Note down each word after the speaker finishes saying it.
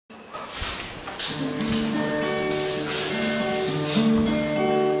Thorns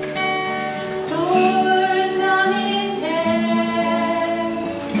on his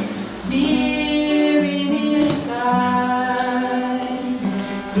head, spear in his side,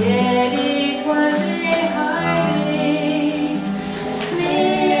 yet it was a hiding that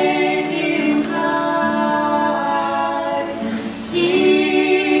made him cry.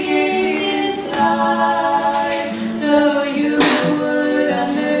 He gave his life so you would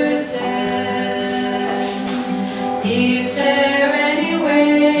understand. Is there any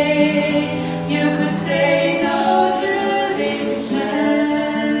way you could say no to this man?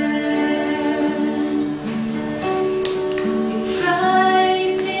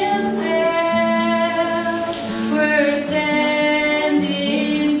 Christ himself were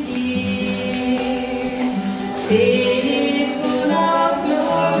standing here. Face full of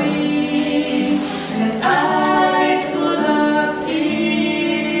glory and eyes full of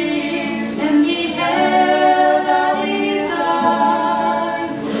tears, and he held out his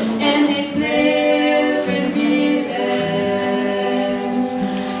arms and his nail-printed hands.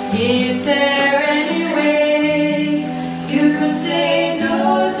 Is there any way you could say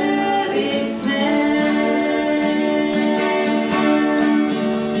no to this man?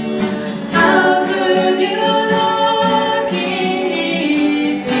 How could you look in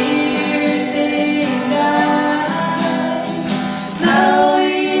his tear-stained eyes,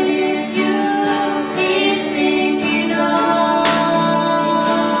 knowing it's you he's thinking of?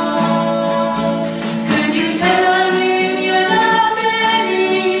 Could you tell him you're not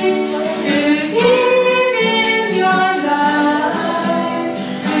ready to give him your life?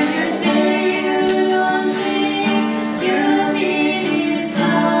 Could you say you don't think you need his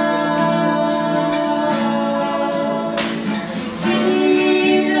love?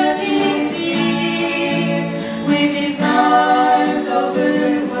 Jesus is here with his arms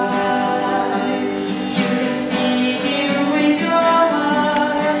open wide. You can see him with your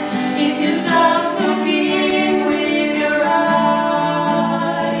heart if you stop looking with your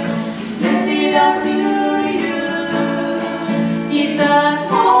eyes. He's left it up to you. He's done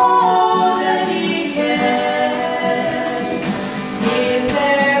all that he can. Is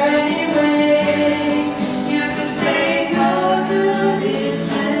there any way you could say no to this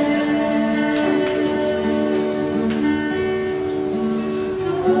man?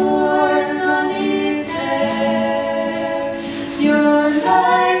 Thorns on his head, your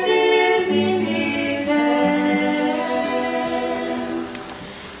life is in his hands.